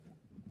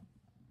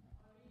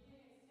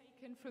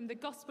taken from the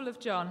Gospel of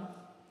John,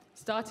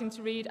 starting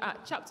to read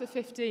at chapter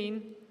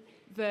 15,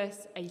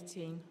 verse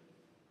 18.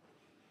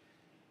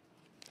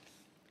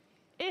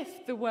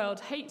 If the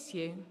world hates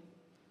you,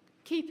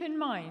 keep in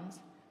mind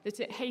that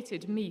it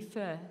hated me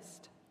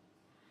first.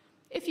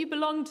 If you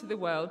belonged to the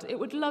world, it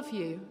would love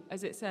you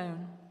as its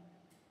own.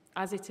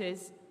 As it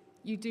is,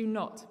 you do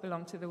not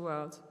belong to the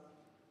world.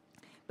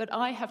 But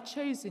I have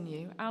chosen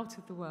you out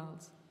of the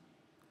world.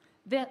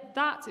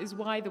 That is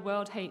why the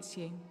world hates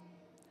you.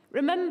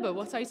 Remember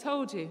what I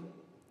told you.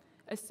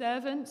 A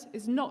servant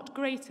is not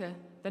greater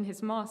than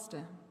his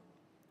master.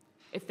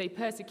 If they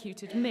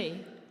persecuted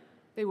me,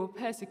 they will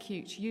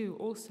persecute you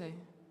also.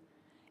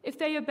 If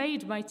they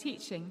obeyed my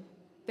teaching,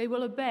 they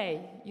will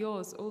obey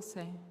yours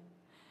also.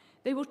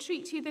 They will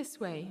treat you this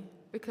way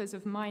because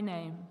of my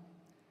name,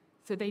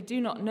 for they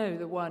do not know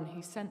the one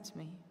who sent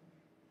me.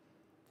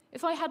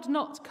 If I had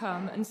not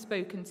come and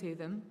spoken to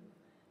them,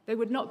 they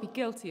would not be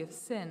guilty of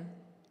sin.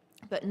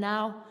 But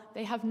now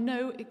they have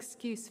no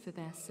excuse for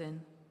their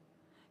sin.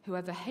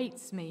 Whoever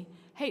hates me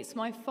hates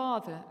my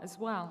Father as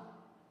well.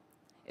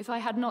 If I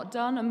had not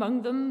done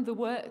among them the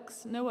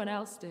works no one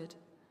else did,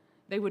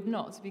 they would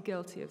not be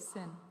guilty of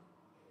sin.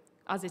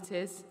 As it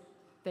is,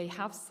 they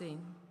have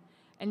seen,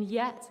 and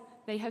yet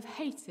they have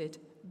hated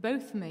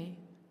both me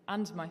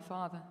and my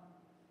Father.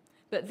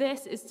 But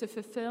this is to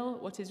fulfill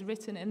what is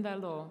written in their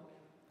law.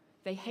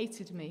 They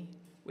hated me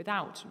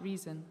without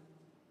reason.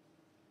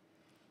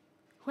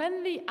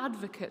 When the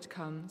Advocate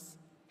comes,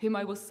 whom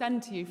I will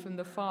send to you from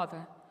the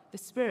Father, the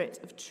Spirit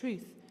of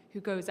truth who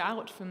goes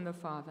out from the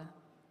Father,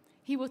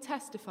 he will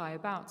testify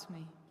about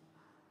me.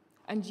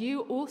 And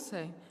you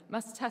also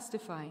must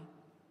testify,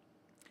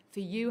 for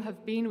you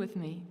have been with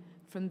me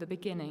from the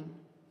beginning.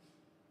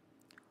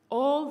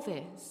 All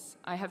this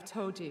I have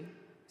told you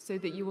so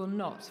that you will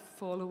not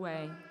fall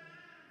away.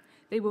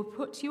 They will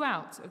put you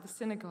out of the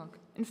synagogue.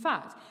 In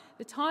fact,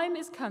 the time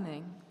is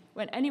coming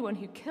when anyone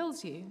who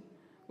kills you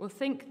will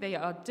think they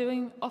are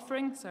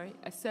offering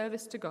a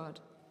service to God.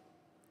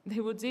 They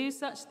will do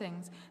such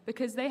things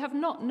because they have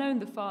not known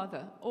the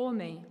Father or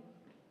me.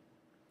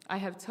 I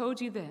have told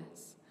you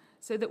this,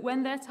 so that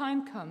when their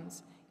time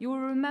comes, you will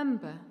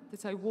remember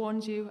that I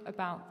warned you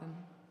about them.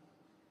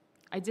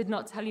 I did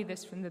not tell you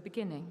this from the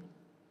beginning,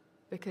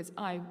 because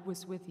I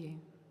was with you.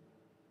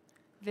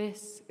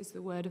 This is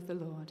the word of the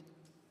Lord.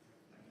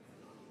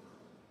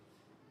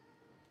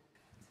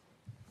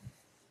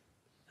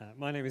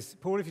 My name is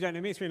Paul. If you don't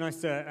know me, it's really nice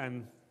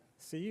to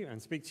see you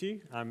and speak to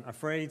you. I'm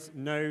afraid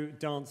no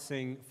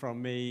dancing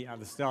from me at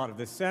the start of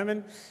this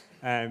sermon,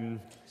 so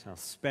I'll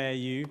spare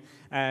you.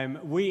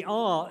 We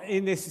are,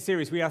 in this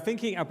series, we are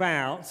thinking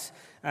about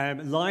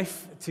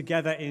life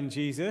together in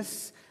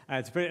Jesus.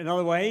 To put it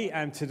another way,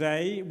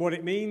 today, what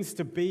it means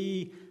to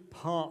be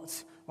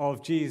part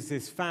of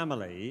Jesus'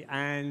 family.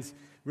 And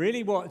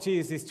really what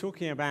Jesus is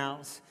talking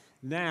about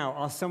now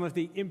are some of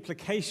the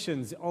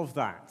implications of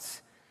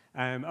that.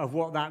 Of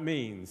what that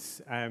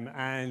means.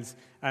 And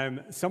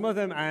some of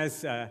them,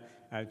 as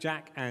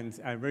Jack and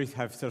Ruth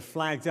have sort of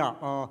flagged up,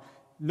 are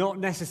not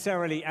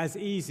necessarily as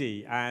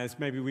easy as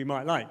maybe we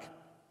might like.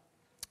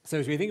 So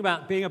as we think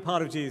about being a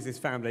part of Jesus'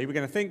 family, we're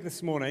going to think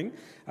this morning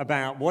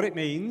about what it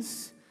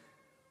means,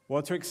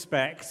 what to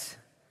expect,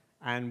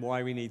 and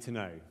why we need to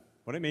know.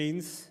 What it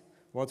means,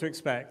 what to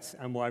expect,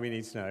 and why we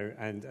need to know.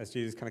 And as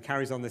Jesus kind of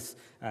carries on this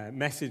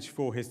message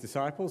for his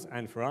disciples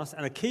and for us.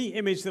 And a key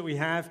image that we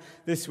have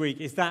this week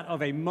is that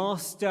of a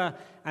master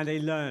and a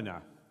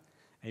learner.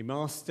 A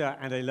master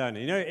and a learner.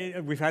 You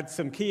know, we've had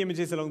some key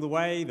images along the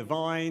way, the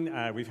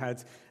vine, we've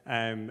had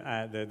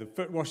the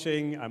foot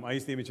washing, I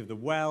used the image of the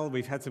well,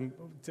 we've had some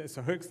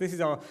hooks. This is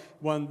our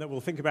one that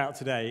we'll think about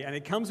today. And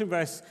it comes in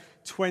verse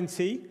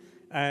 20,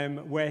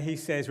 where he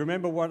says,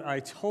 remember what I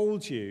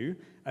told you,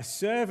 a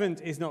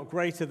servant is not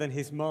greater than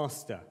his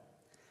master.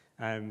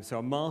 So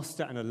a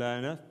master and a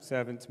learner,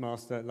 servant,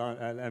 master,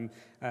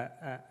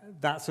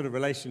 that sort of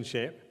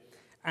relationship.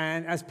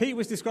 And as Pete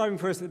was describing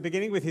for us at the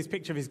beginning with his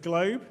picture of his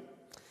globe,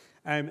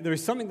 there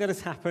is something that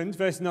has happened.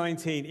 Verse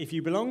 19, if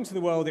you belong to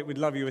the world, it would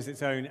love you as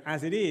its own.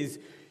 As it is,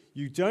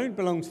 you don't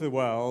belong to the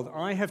world.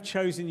 I have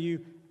chosen you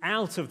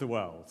out of the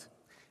world.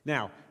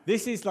 Now,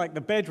 this is like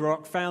the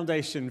bedrock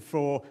foundation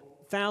for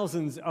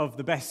thousands of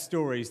the best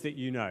stories that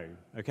you know,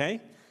 okay?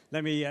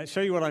 Let me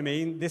show you what I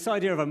mean. This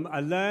idea of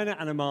a learner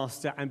and a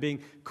master and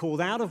being called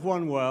out of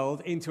one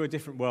world into a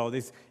different world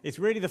is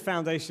really the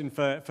foundation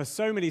for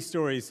so many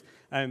stories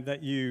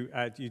that you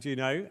do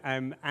know.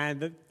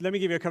 Let me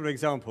give you a couple of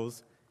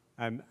examples.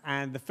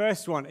 And the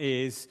first one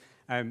is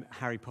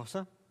Harry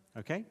Potter,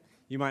 okay?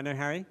 You might know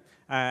Harry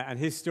and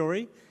his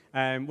story.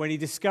 When he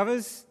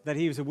discovers that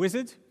he was a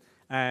wizard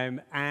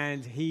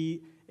and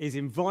he is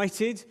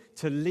invited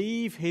to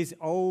leave his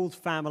old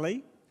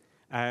family,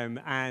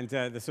 and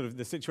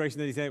the situation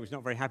that he's in, which is not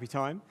a very happy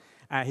time.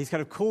 He's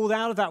kind of called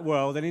out of that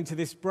world and into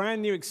this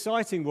brand new,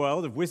 exciting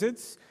world of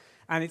wizards,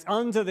 and it's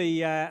under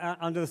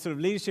the sort of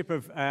leadership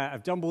of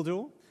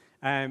Dumbledore,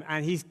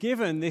 and he's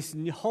given this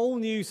whole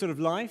new sort of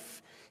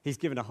life. He's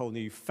given a whole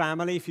new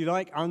family, if you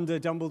like, under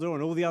Dumbledore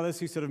and all the others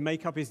who sort of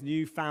make up his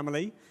new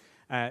family.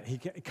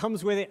 It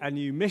comes with it a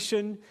new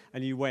mission, a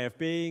new way of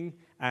being,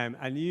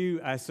 a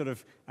new sort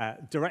of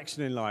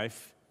direction in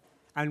life.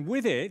 And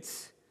with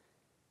it,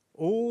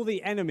 all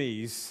the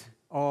enemies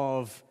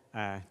of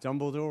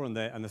Dumbledore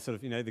and the sort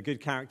of, the good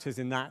characters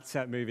in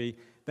that movie,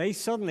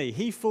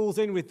 he falls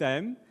in with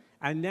them,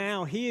 and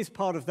now he is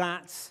part of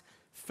that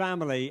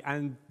family,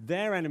 and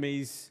their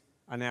enemies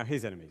are now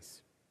his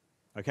enemies.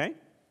 Okay?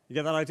 You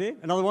get that idea?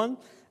 Another one?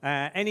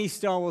 Any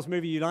Star Wars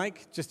movie you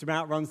like just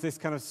about runs this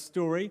kind of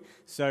story.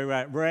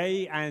 So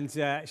Rey, and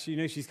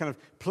she's kind of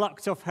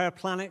plucked off her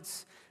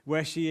planet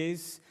where she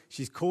is.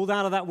 She's called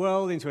out of that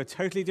world into a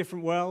totally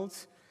different world.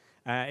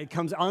 It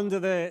comes under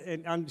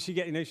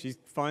she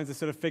finds the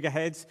sort of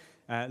figurehead,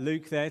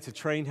 Luke there to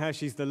train her.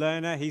 She's the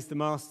learner, he's the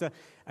master.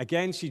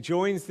 Again, she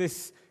joins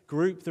this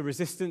group, the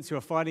Resistance, who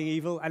are fighting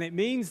evil. And it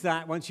means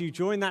that once you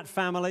join that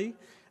family,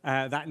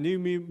 that new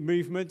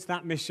movement,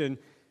 that mission,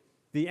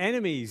 the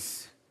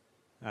enemies,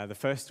 the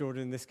First Order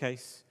in this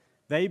case,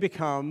 they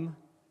become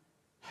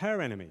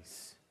her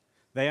enemies.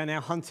 They are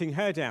now hunting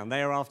her down.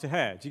 They are after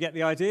her. Do you get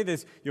the idea?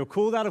 You're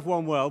called out of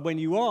one world. When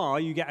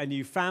you get a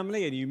new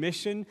family, a new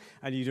mission,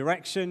 a new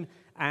direction,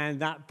 and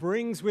that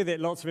brings with it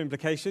lots of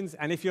implications.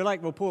 And if you're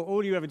like, well, Paul,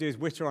 all you ever do is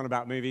witter on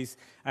about movies,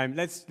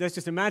 let's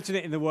just imagine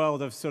it in the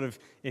world of sort of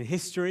in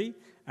history,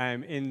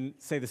 in,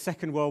 say, the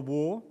Second World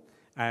War.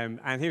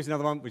 And here's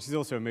another one, which is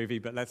also a movie,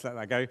 but let's let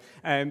that go.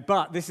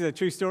 But this is a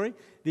true story.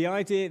 The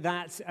idea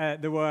that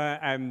there were,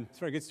 it's a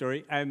very good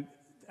story,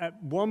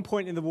 at one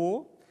point in the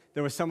war,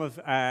 there were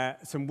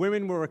some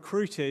women were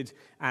recruited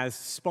as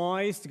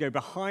spies to go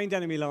behind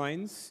enemy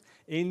lines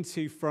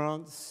into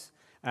France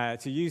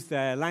to use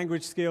their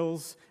language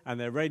skills and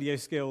their radio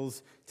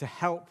skills to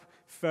help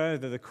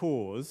further the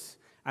cause.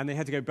 And they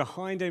had to go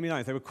behind enemy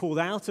lines. They were called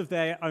out of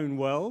their own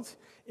world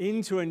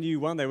into a new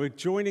one. They were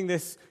joining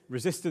this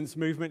resistance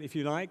movement, if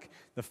you like,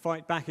 the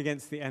fight back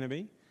against the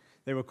enemy.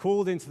 They were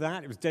called into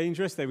that. It was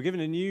dangerous. They were given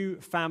a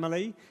new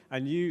family,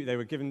 they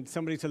were given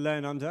somebody to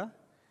learn under.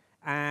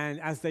 And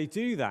as they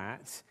do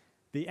that,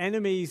 the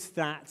enemies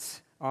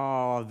that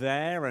are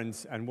there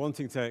and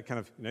wanting to kind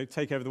of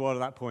take over the world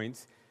at that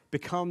point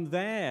become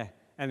their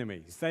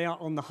enemies. They are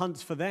on the hunt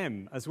for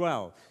them as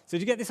well. So do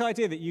you get this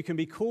idea that you can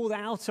be called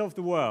out of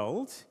the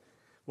world,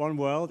 one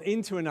world,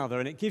 into another,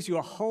 and it gives you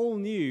a whole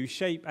new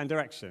shape and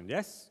direction?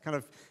 Yes? Kind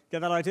of get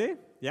that idea?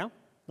 Yeah?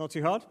 Not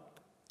too hard?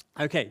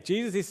 Okay,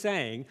 Jesus is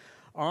saying,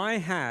 I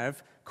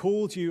have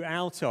called you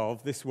out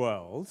of this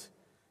world,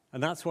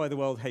 and that's why the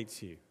world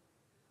hates you.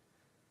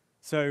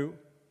 So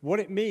what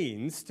it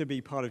means to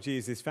be part of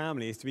Jesus'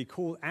 family is to be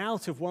called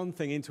out of one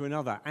thing into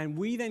another, and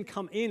we then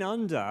come in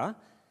under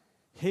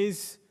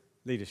his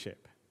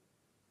leadership.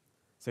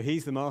 So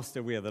he's the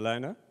master, we are the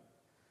learner.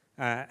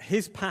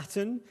 His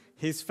pattern,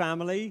 his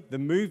family,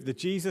 the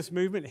Jesus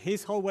movement,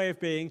 his whole way of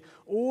being,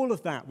 all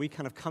of that we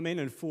kind of come in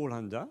and fall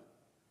under.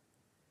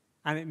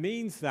 And it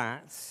means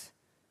that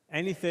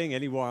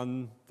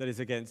anyone that is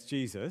against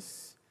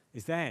Jesus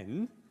is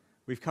then,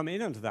 we've come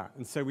in under that.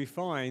 And so we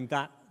find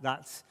that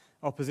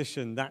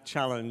opposition, that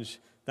challenge,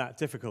 that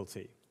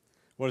difficulty.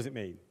 What does it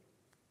mean?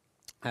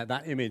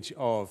 That image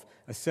of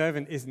a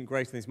servant isn't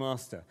greater than his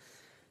master.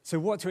 So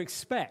what to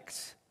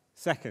expect?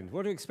 Second,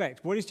 what to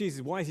expect? What is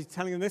Jesus? Why is he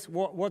telling them this?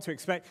 What to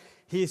expect?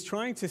 He is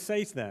trying to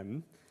say to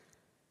them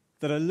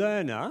that a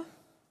learner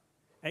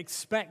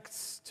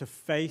expects to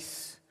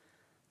face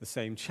the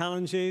same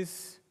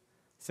challenges,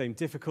 same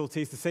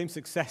difficulties, the same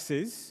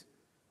successes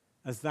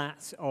as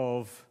that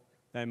of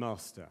their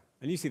master.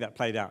 And you see that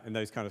played out in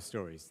those kind of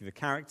stories. The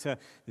character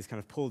is kind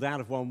of pulled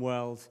out of one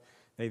world.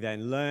 They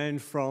then learn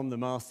from the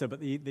master, but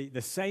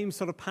the same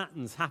sort of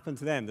patterns happen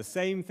to them. The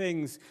same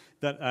things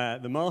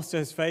that the master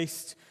has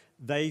faced,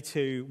 they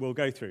too will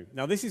go through.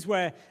 Now, this is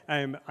where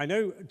I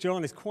know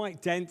John is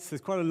quite dense.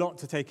 There's quite a lot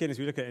to take in as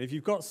we look at it. And if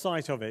you've got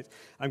sight of it,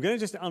 I'm going to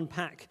just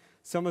unpack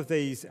some of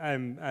these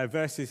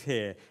verses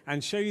here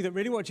and show you that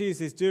really what Jesus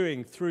is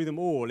doing through them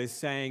all is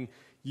saying,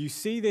 you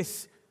see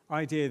this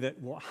idea that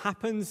what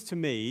happens to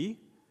me,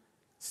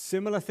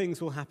 similar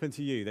things will happen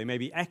to you. They may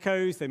be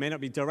echoes, they may not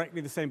be directly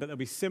the same, but there'll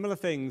be similar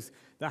things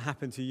that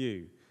happen to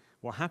you.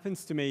 What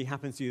happens to me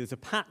happens to you. There's a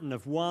pattern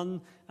of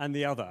one and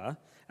the other.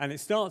 And it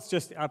starts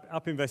just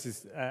up in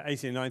verses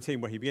 18 and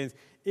 19 where he begins,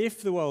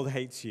 if the world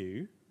hates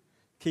you,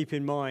 keep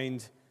in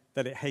mind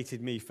that it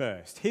hated me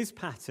first. His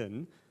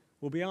pattern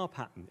will be our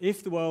pattern.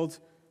 If the world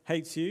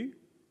hates you,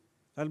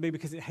 that'll be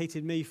because it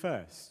hated me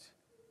first.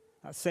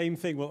 That same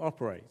thing will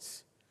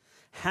operate.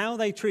 How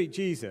they treat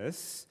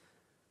Jesus,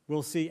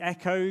 we'll see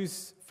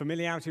echoes,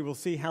 familiarity, we'll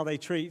see how they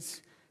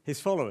treat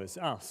his followers,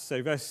 us.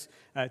 So verse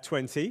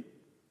 20,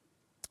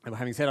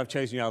 having said, I've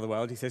chosen you out of the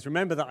world, he says,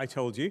 remember that I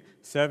told you,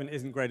 servant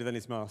isn't greater than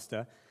his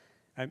master.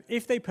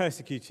 If they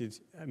persecuted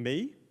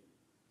me,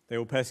 they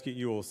will persecute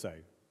you also.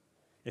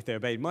 If they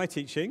obeyed my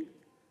teaching,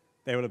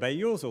 they will obey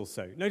yours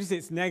also. Notice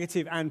it's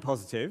negative and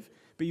positive,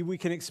 but we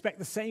can expect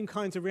the same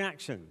kinds of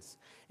reactions.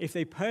 If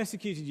they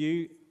persecuted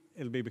you,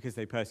 it'll be because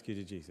they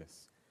persecuted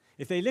Jesus.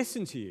 If they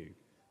listen to you,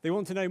 they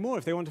want to know more.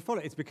 If they want to follow,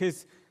 it's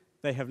because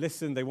they have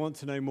listened, they want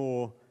to know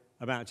more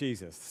about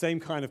Jesus, same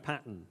kind of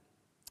pattern.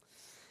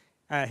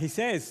 He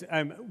says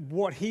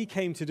what he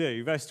came to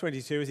do, verse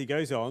 22, as he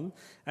goes on,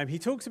 he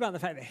talks about the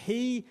fact that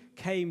he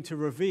came to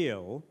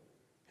reveal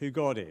who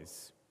God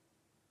is.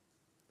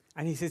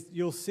 And he says,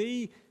 you'll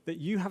see that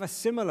you have a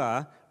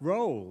similar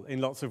role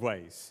in lots of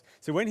ways.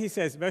 So when he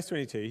says, verse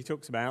 22, he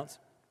talks about,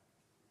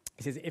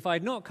 he says, if I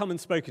had not come and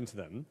spoken to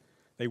them,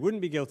 they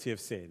wouldn't be guilty of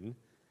sin,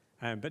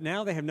 but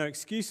now they have no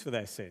excuse for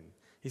their sin.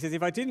 He says,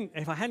 if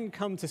I hadn't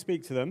come to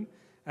speak to them,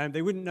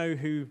 they wouldn't know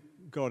who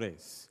God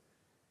is.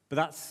 But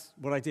that's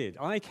what I did.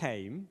 I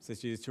came, says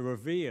Jesus, to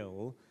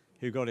reveal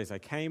who God is. I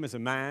came as a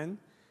man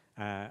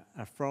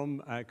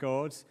from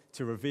God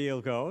to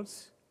reveal God.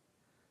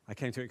 I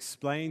came to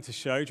explain, to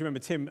show. Do you remember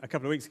Tim a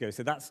couple of weeks ago?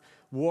 So that's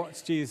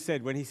what Jesus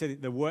said when he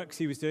said the works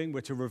he was doing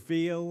were to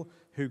reveal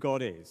who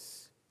God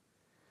is.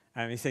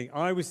 And he's saying,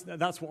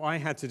 that's what I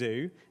had to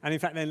do. And in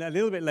fact, then a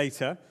little bit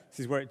later, this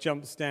is where it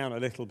jumps down a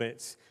little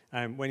bit.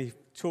 When he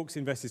talks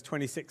in verses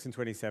 26 and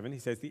 27, he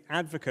says, the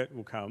advocate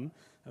will come,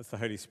 that's the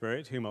Holy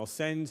Spirit, whom I'll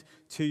send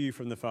to you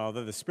from the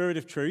Father, the Spirit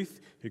of truth,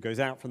 who goes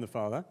out from the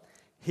Father.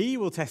 He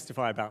will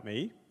testify about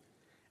me,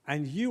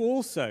 and you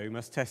also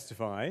must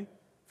testify,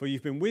 for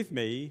you've been with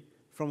me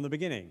from the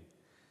beginning.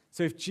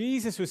 So if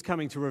Jesus was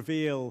coming to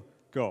reveal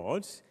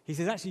God, he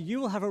says, actually, you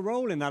will have a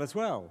role in that as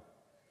well.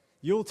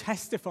 You'll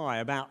testify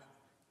about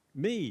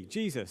me,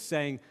 Jesus,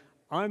 saying,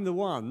 I'm the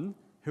one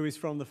who is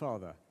from the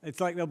Father.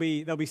 It's like there'll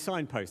be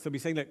signposts. They'll be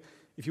saying, look,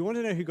 if you want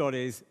to know who God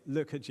is,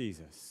 look at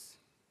Jesus.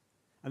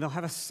 And they'll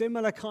have a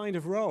similar kind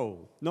of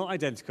role, not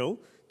identical.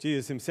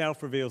 Jesus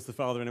himself reveals the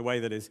Father in a way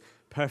that is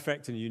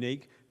perfect and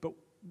unique. But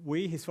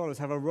we, his followers,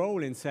 have a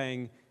role in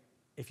saying,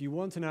 if you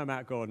want to know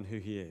about God and who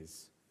he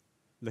is,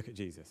 look at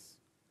Jesus.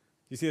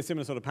 Do you see a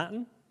similar sort of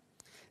pattern?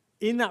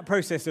 In that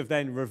process of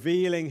then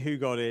revealing who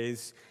God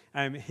is,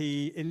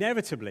 he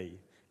inevitably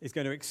is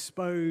going to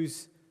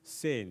expose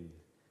sin,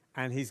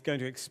 and he's going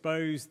to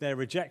expose their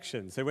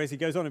rejection. So as he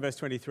goes on in verse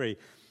 23,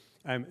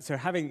 so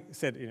having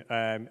said,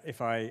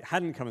 if I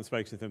hadn't come and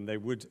spoken to them, they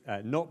would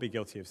not be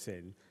guilty of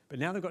sin, but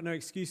now they've got no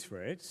excuse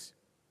for it.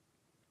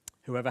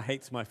 Whoever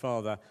hates my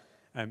Father,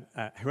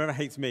 whoever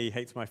hates me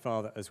hates my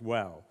Father as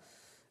well.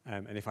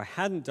 And if I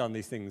hadn't done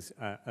these things,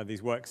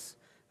 these works,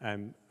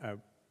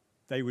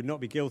 they would not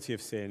be guilty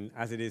of sin.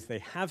 As it is, they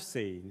have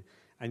seen,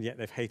 and yet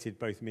they've hated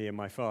both me and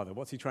my Father.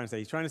 What's he trying to say?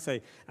 He's trying to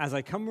say, as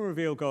I come and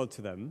reveal God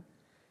to them,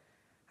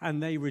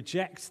 and they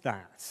reject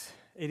that,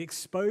 it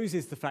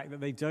exposes the fact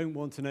that they don't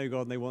want to know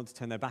God and they want to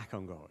turn their back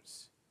on God.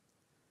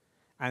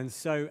 And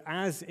so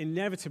as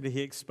inevitably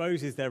he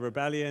exposes their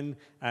rebellion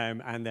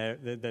and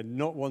they're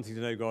not wanting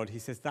to know God, he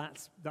says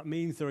that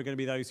means there are going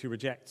to be those who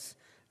reject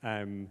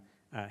him.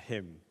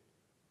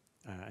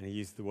 And he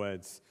used the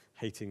words,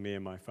 hating me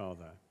and my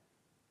Father.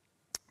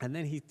 And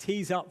then he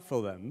tees up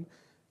for them,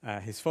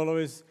 his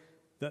followers,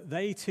 that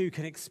they too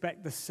can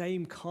expect the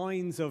same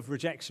kinds of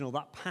rejection, or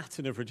that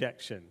pattern of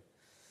rejection.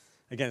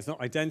 Again, it's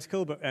not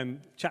identical, but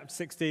chapter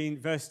 16,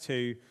 verse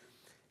 2,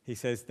 he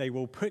says, they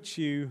will put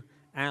you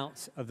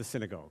out of the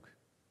synagogue.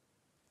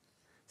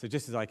 So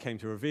just as I came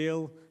to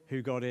reveal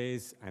who God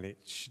is, and it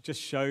just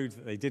showed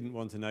that they didn't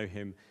want to know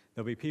him,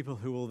 there'll be people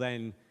who will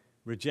then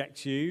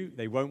reject you.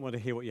 They won't want to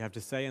hear what you have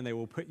to say, and they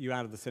will put you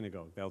out of the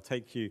synagogue. They'll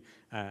take you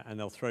and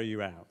they'll throw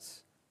you out.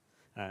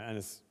 And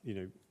as you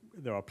know,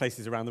 there are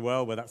places around the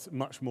world where that's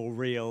much more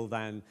real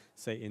than,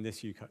 say,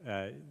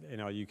 in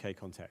our UK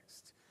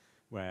context,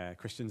 where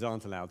Christians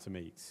aren't allowed to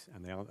meet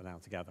and they aren't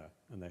allowed to gather,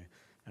 and they're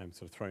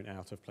sort of thrown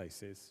out of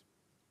places.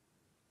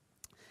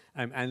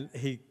 And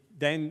he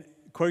then,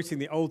 quoting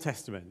the Old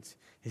Testament,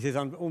 he says,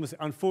 almost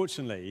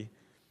unfortunately,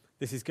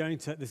 there's going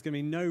to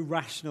be no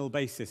rational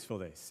basis for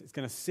this. It's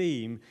going to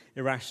seem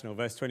irrational.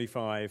 Verse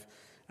 25,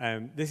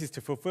 this is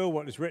to fulfill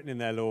what is written in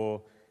their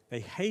law. They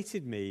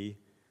hated me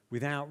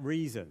without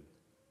reason.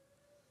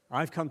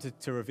 I've come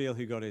to reveal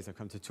who God is. I've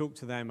come to talk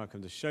to them. I've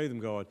come to show them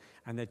God.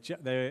 And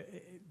they're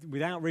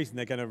without reason,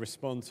 they're going to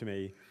respond to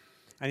me.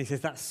 And he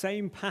says that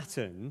same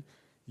pattern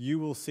you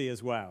will see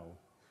as well.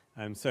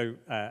 So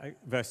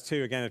verse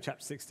 2 again of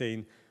chapter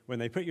 16, when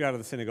they put you out of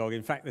the synagogue,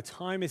 in fact, the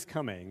time is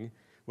coming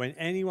when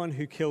anyone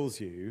who kills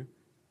you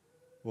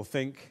will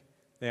think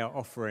they are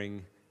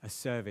offering a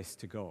service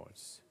to God.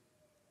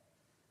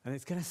 And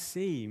it's going to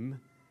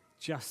seem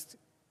just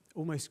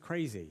almost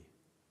crazy.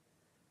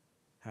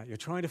 You're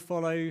trying to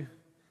follow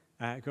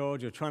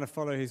God, you're trying to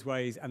follow his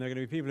ways, and there are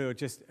going to be people who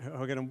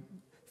are going to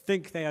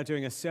think they are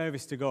doing a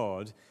service to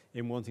God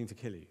in wanting to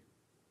kill you.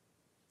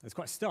 It's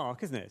quite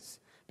stark, isn't it?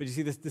 But you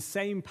see the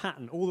same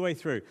pattern all the way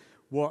through.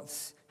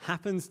 What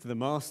happens to the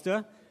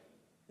master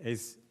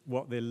is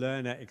what the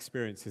learner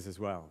experiences as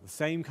well. The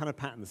same kind of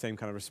pattern, the same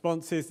kind of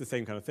responses, the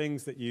same kind of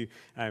things that you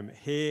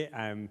hear,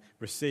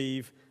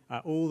 receive,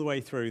 all the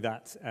way through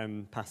that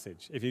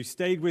passage. If you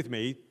stayed with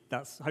me,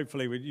 that's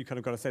hopefully you kind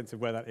of got a sense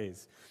of where that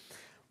is.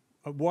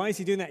 Why is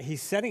he doing that?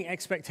 He's setting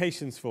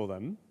expectations for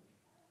them.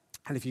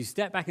 And if you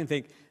step back and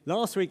think,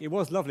 last week it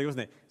was lovely,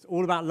 wasn't it? It's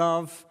all about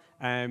love.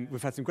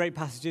 We've had some great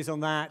passages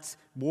on that.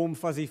 Warm,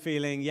 fuzzy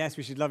feeling. Yes,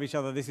 we should love each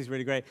other. This is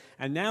really great.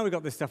 And now we've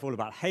got this stuff all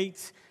about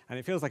hate, and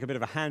it feels like a bit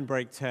of a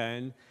handbrake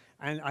turn.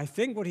 And I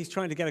think what he's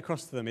trying to get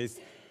across to them is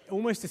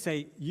almost to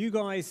say, you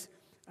guys,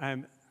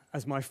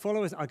 as my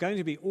followers, are going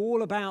to be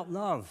all about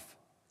love.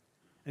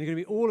 And you're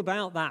going to be all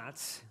about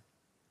that.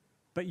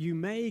 But you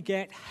may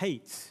get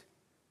hate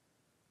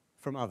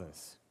from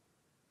others.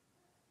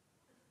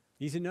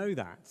 You need to know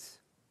that.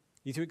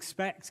 You need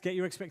to get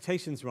your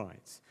expectations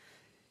right.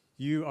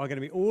 You are going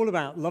to be all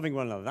about loving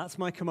one another. That's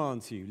my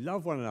command to you.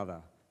 Love one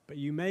another. But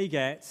you may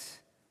get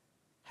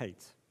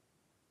hate.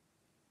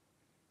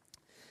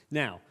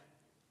 Now,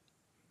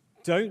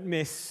 don't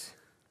miss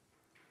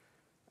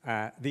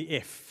the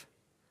if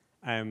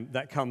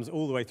that comes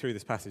all the way through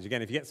this passage.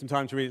 Again, if you get some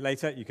time to read it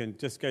later, you can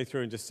just go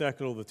through and just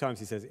circle all the times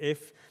he says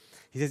if.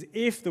 He says,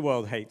 if the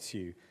world hates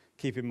you,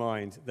 keep in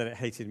mind that it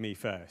hated me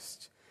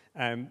first.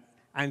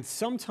 And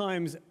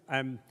sometimes,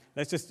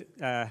 let's just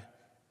kind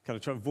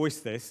of try to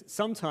voice this.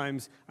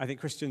 Sometimes I think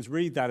Christians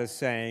read that as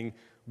saying,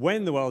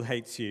 when the world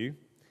hates you,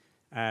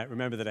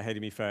 remember that it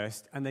hated me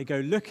first, and they go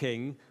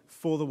looking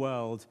for the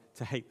world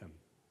to hate them.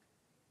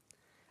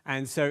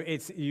 And so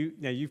it's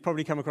you've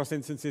probably come across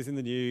instances in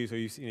the news, or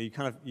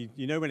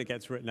you know when it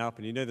gets written up,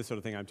 and you know the sort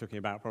of thing I'm talking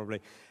about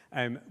probably,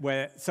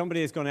 where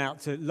somebody has gone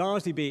out to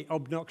largely be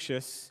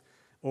obnoxious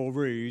or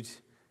rude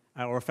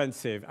or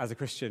offensive as a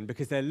Christian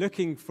because they're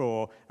looking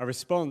for a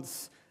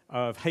response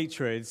of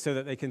hatred so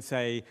that they can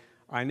say,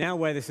 I now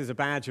wear this as a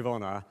badge of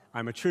honor.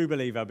 I'm a true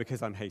believer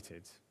because I'm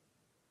hated. Do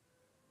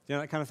you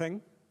know that kind of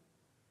thing?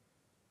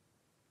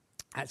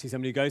 Actually,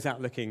 somebody who goes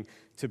out looking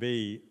to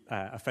be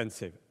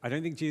offensive. I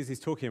don't think Jesus is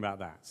talking about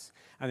that.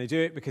 And they do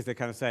it because they're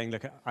kind of saying,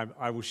 look,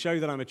 I will show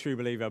that I'm a true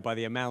believer by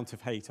the amount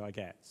of hate I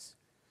get.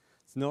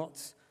 It's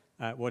not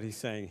what he's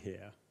saying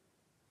here.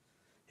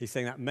 He's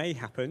saying that may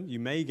happen. You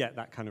may get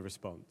that kind of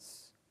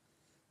response.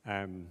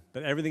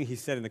 But everything he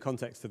said in the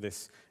context of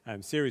this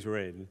series we're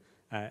in,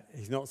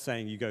 he's not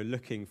saying you go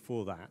looking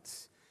for that.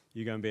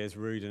 You go and be as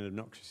rude and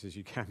obnoxious as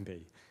you can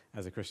be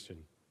as a Christian.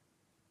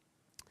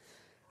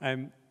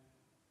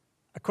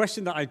 A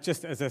question that I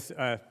just as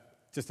a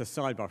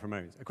sidebar for a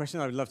moment. A question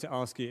I would love to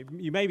ask you.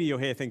 Maybe you're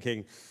here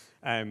thinking,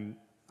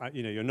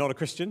 you're not a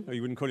Christian, or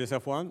you wouldn't call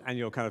yourself one, and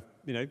you're kind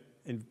of,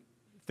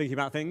 thinking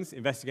about things,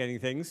 investigating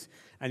things,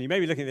 and you may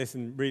be looking at this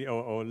and read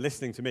or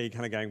listening to me,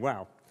 kind of going,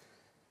 "Wow,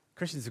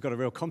 Christians have got a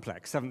real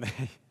complex, haven't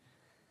they?"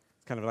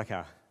 It's kind of like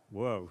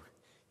whoa,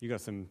 you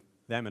got some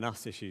them and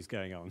us issues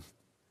going on.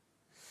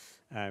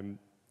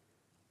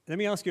 Let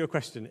me ask you a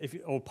question,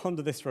 or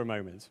ponder this for a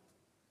moment.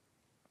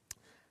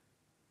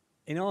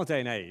 In our day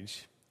and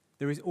age,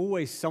 there is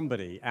always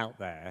somebody out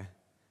there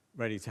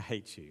ready to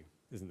hate you,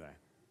 isn't there?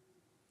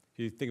 If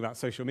you think about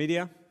social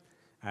media,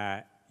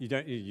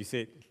 you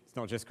see it, it's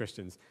not just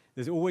Christians.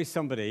 There's always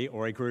somebody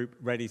or a group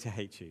ready to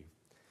hate you.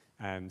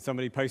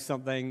 Somebody posts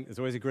something, there's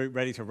always a group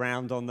ready to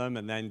round on them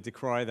and then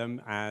decry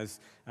them as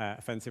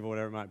offensive or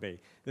whatever it might be.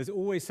 There's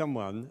always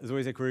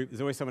a group,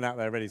 there's always someone out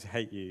there ready to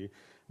hate you.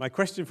 My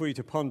question for you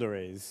to ponder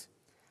is,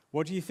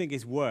 what do you think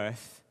is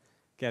worth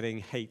getting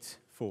hate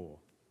for?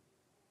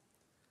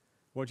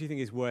 What do you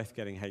think is worth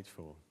getting hate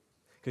for?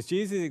 Because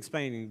Jesus is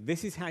explaining,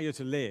 this is how you're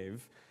to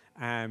live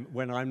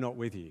when I'm not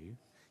with you.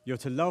 You're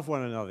to love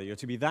one another. You're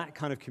to be that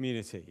kind of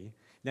community.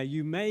 Now,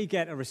 you may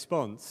get a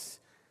response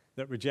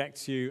that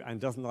rejects you and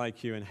doesn't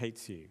like you and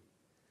hates you.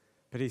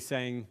 But he's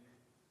saying,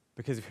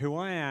 because of who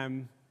I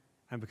am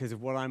and because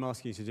of what I'm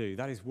asking you to do,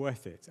 that is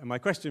worth it. And my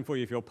question for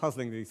you, if you're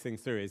puzzling these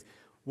things through, is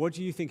what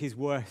do you think is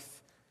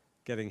worth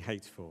getting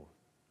hate for?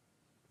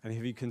 And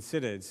have you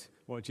considered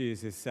what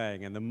Jesus is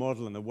saying and the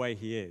model and the way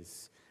he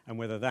is, and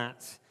whether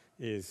that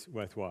is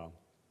worthwhile?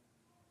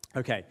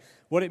 Okay,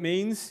 what it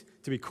means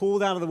to be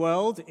called out of the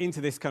world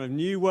into this kind of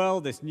new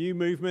world, this new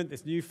movement,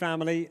 this new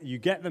family. You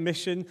get the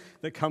mission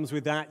that comes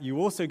with that. You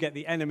also get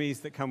the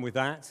enemies that come with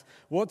that.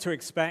 What to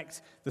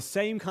expect, the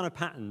same kind of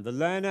pattern. The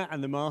learner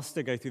and the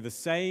master go through the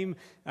same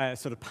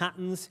sort of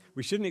patterns.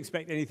 We shouldn't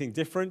expect anything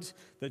different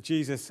that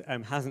Jesus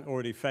hasn't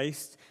already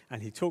faced.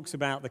 And he talks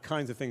about the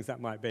kinds of things that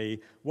might be.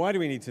 Why do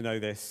we need to know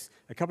this?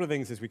 A couple of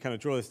things as we kind of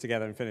draw this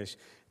together and finish.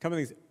 A couple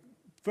of things.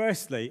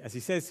 Firstly, as he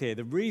says here,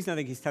 the reason I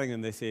think he's telling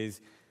them this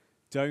is,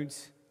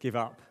 don't give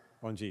up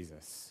on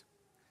Jesus.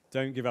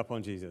 Don't give up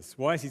on Jesus.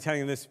 Why is he telling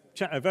them this?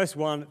 Verse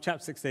 1,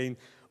 chapter 16,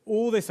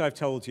 all this I've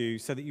told you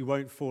so that you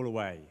won't fall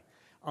away.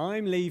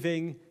 I'm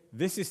leaving.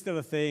 This is still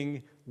a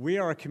thing. We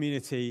are a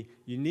community.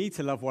 You need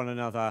to love one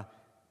another.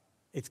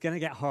 It's going to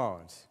get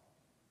hard.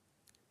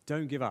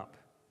 Don't give up.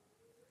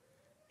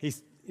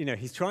 He's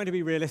trying to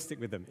be realistic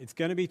with them. It's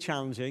going to be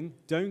challenging.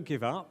 Don't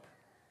give up.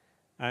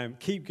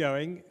 Keep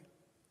going.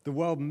 The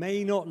world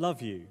may not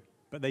love you,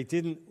 but they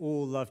didn't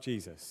all love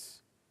Jesus.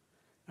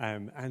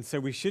 And so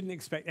we shouldn't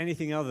expect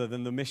anything other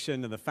than the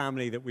mission and the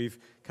family that we've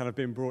kind of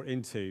been brought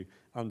into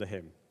under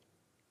him.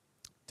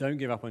 Don't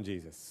give up on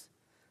Jesus.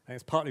 And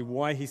it's partly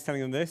why he's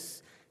telling them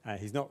this.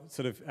 He's not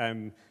sort of,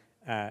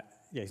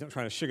 he's not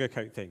trying to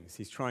sugarcoat things.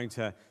 He's trying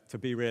to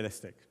be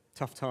realistic.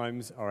 Tough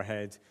times are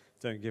ahead.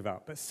 Don't give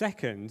up. But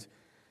second,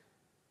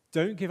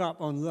 Don't give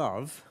up on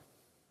love,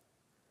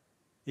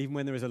 even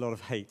when there is a lot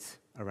of hate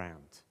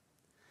around.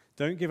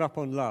 Don't give up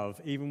on love,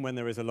 even when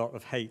there is a lot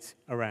of hate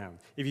around.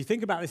 If you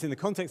think about this in the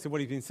context of what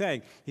he's been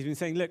saying,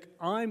 look,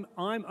 I'm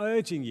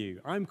urging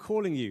you, I'm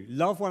calling you,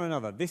 love one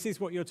another. This is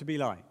what you're to be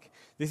like.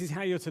 This is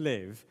how you're to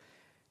live.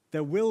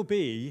 There will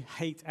be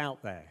hate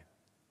out there.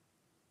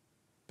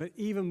 But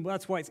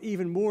that's why it's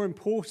even more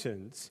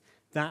important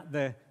that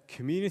the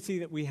community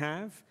that we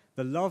have,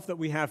 the love that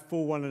we have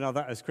for one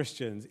another as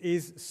Christians,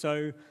 is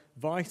so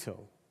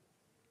vital.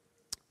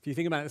 If you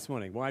think about it this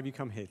morning, why have you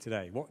come here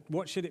today?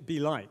 What should it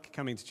be like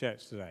coming to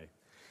church today?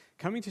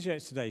 Coming to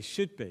church today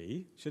should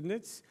be, shouldn't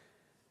it,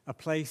 a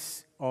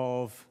place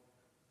of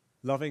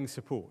loving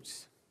support.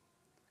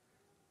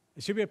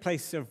 It should be a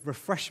place of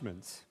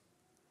refreshment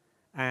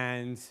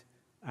and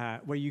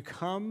where you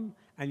come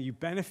and you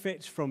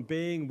benefit from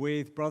being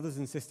with brothers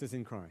and sisters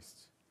in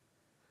Christ.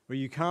 Where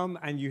you come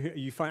and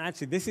you find,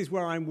 actually, this is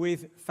where I'm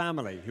with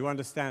family who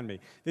understand me.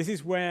 This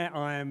is where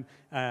I'm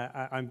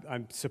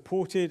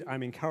supported,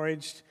 I'm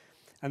encouraged.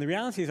 And the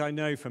reality is, I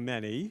know for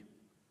many,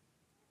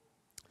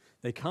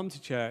 they come to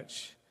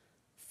church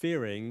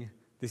fearing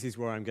this is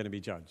where I'm going to be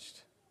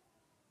judged.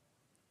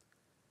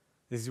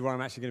 This is where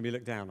I'm actually going to be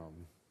looked down on.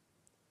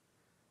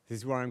 This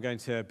is where I'm going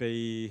to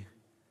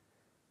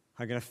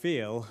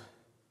feel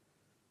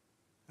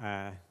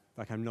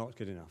like I'm not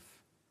good enough.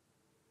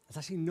 It's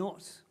actually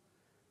not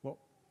what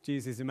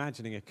Jesus is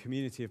imagining a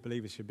community of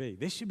believers should be.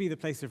 This should be the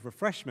place of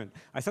refreshment.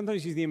 I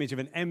sometimes use the image of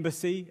an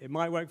embassy. It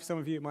might work for some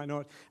of you, it might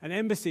not. An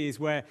embassy is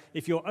where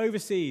if you're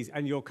overseas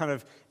and you're kind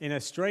of in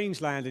a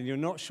strange land and you're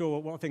not sure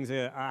what things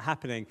are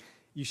happening,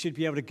 you should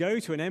be able to go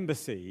to an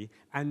embassy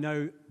and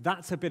know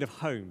that's a bit of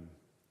home.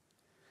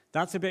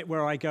 That's a bit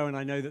where I go and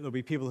I know that there'll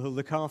be people who'll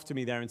look after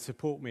me there and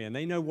support me, and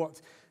they know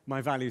what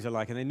my values are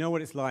like, and they know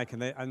what it's like,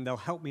 and they'll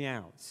help me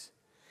out.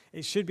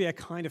 It should be a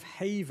kind of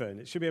haven.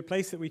 It should be a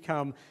place that we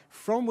come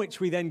from which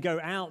we then go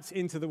out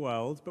into the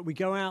world, but we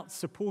go out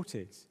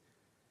supported.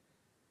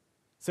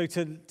 So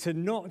to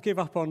not give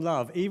up on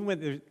love, even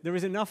when there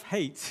is enough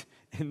hate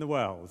in the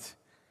world,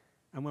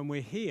 and when we're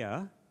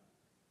here,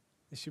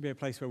 this should be a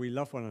place where we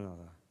love one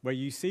another, where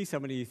you see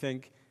somebody you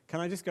think,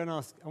 can I just go and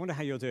ask, I wonder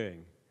how you're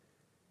doing?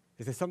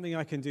 Is there something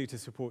I can do to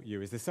support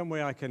you? Is there some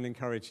way I can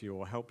encourage you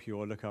or help you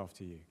or look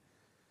after you?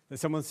 That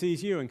someone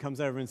sees you and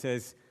comes over and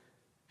says,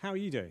 how are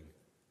you doing?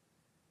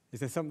 Is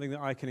there something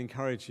that I can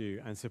encourage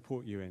you and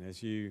support you in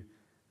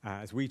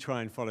as we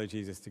try and follow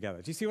Jesus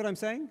together? Do you see what I'm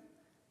saying?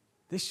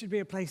 This should be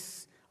a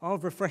place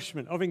of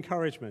refreshment, of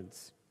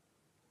encouragement.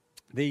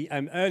 The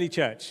early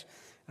church,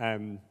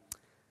 by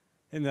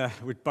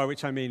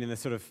which I mean in the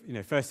sort of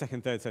first,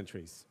 second, third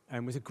centuries,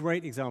 was a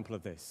great example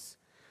of this.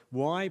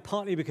 Why?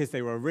 Partly because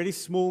they were a really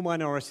small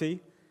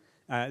minority,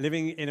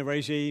 living in a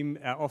regime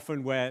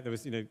often where there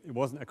was, it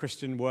wasn't a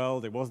Christian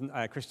world, it wasn't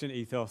a Christian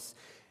ethos.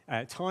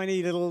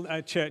 Tiny little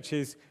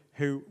churches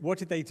who, what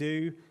did they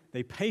do?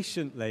 They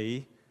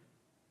patiently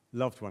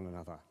loved one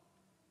another.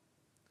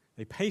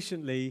 They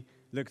patiently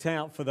looked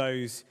out for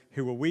those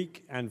who were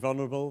weak and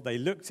vulnerable. They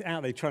looked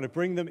out, they tried to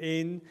bring them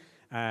in.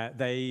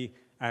 They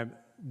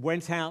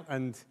went out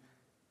and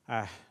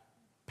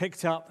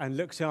picked up and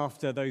looked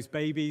after those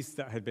babies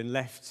that had been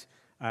left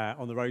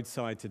on the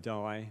roadside to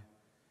die.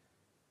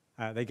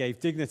 They gave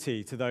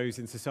dignity to those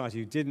in society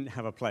who didn't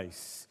have a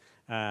place.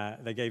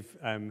 They gave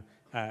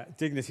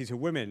dignity to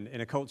women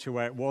in a culture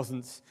where it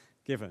wasn't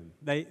given.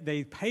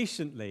 They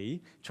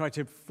patiently tried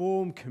to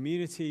form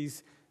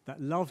communities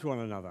that loved one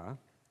another.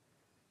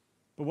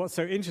 But what's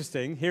so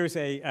interesting, here's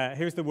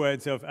the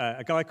words of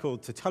a guy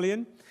called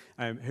Tertullian,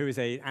 who is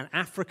an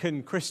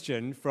African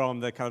Christian from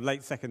the kind of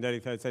late 2nd, early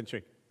 3rd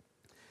century.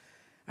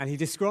 And he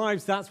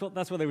describes that's what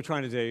they were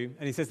trying to do.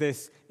 And he says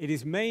this: it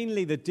is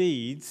mainly the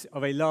deeds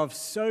of a love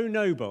so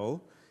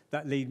noble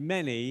that lead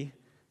many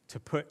to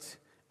put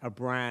a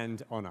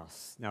brand on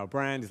us. Now, a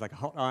brand is like a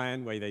hot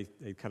iron where they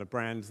kind of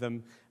brand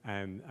them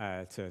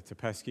to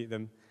persecute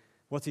them.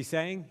 What's he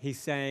saying? He's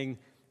saying,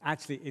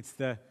 actually, it's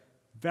the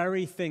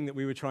very thing that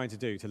we were trying to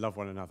do, to love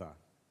one another,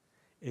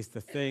 is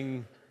the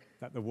thing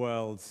that the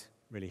world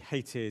really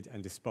hated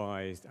and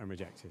despised and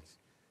rejected.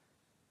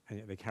 And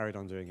yet they carried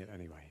on doing it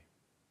anyway.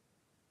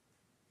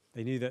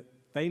 They knew that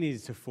they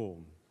needed to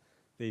form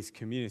these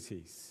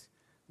communities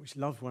which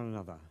loved one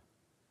another,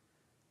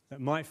 that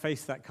might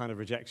face that kind of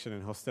rejection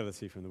and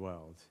hostility from the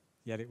world,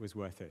 yet it was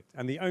worth it.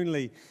 And the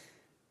only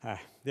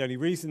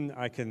reason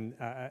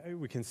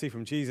we can see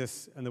from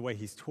Jesus and the way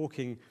he's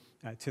talking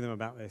to them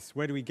about this,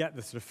 where do we get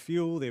the sort of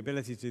fuel, the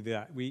ability to do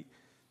that? We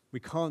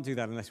can't do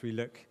that unless we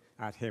look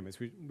at him, as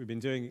we've been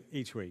doing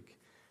each week,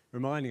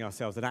 reminding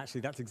ourselves that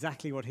actually that's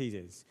exactly what he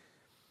did.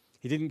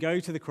 He didn't go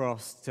to the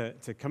cross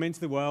to come into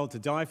the world, to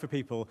die for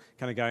people,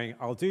 kind of going,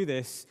 I'll do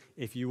this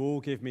if you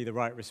all give me the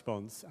right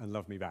response and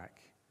love me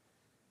back.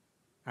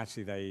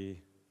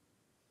 Actually,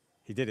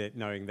 he did it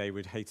knowing they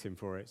would hate him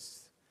for it.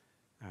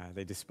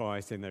 They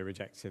despised him, they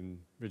rejected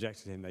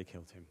him, they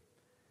killed him.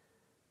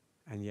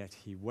 And yet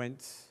he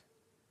went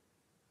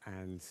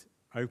and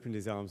opened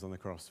his arms on the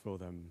cross for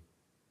them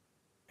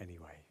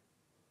anyway.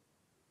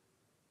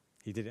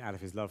 He did it out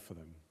of his love for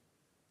them.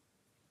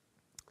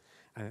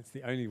 And it's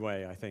the only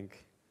way, I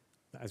think,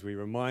 that as we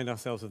remind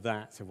ourselves of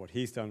that, of what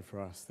he's done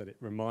for us, that it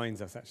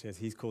reminds us actually as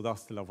he's called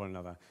us to love one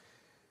another.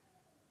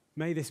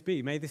 May this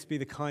be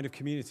the kind of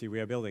community we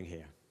are building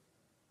here.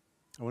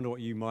 I wonder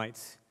what you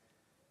might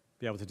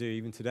be able to do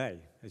even today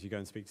as you go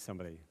and speak to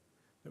somebody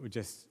that would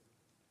just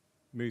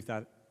move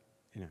that,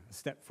 a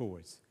step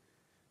forwards,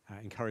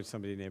 encourage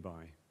somebody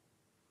nearby.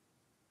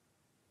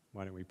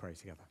 Why don't we pray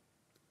together?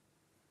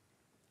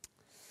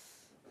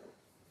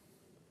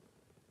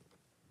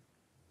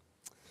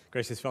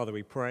 Gracious Father,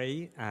 we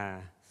pray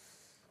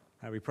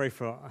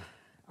for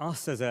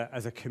us as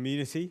a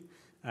community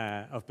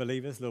of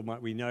believers. Lord,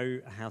 might we know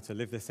how to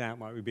live this out.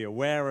 Might we be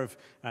aware of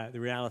the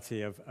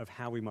reality of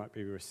how we might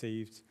be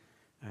received.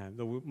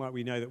 Lord, might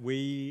we know that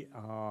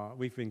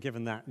we've been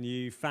given that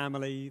new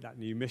family, that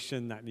new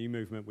mission, that new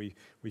movement.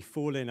 We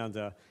fall in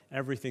under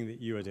everything that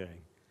you are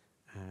doing.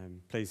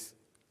 Please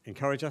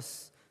encourage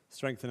us,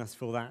 strengthen us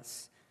for that.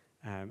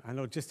 And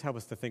Lord, just help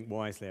us to think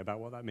wisely about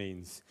what that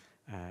means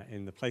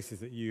in the places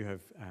that you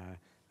have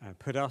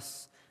put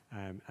us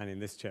and in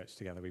this church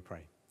together, we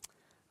pray.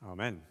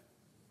 Amen.